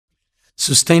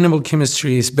Sustainable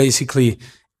chemistry is basically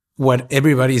what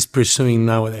everybody is pursuing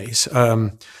nowadays.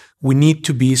 We need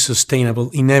to be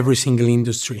sustainable in every single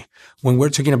industry. When we're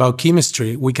talking about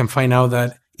chemistry, we can find out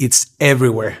that it's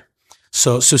everywhere.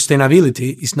 So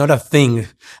sustainability is not a thing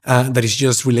that is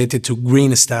just related to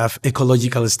green stuff,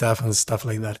 ecological stuff, and stuff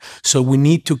like that. So we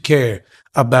need to care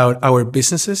about our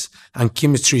businesses, and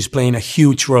chemistry is playing a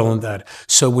huge role in that.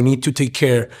 So we need to take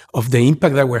care of the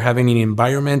impact that we're having in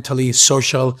environmentally,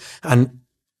 social, and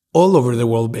all over the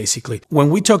world, basically. When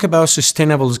we talk about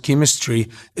sustainable chemistry,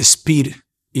 speed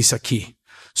is a key.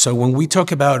 So when we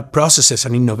talk about processes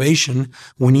and innovation,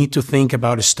 we need to think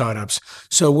about startups.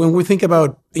 So when we think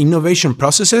about innovation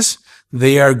processes,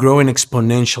 they are growing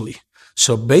exponentially.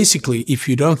 So basically, if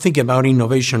you don't think about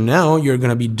innovation now, you're going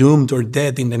to be doomed or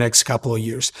dead in the next couple of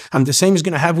years. And the same is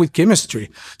going to happen with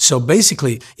chemistry. So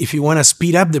basically, if you want to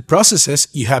speed up the processes,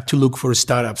 you have to look for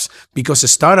startups, because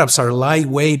startups are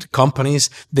lightweight companies.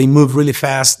 They move really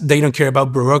fast. They don't care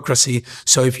about bureaucracy.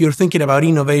 So if you're thinking about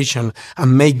innovation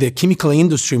and make the chemical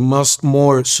industry much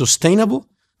more sustainable,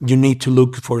 you need to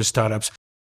look for startups.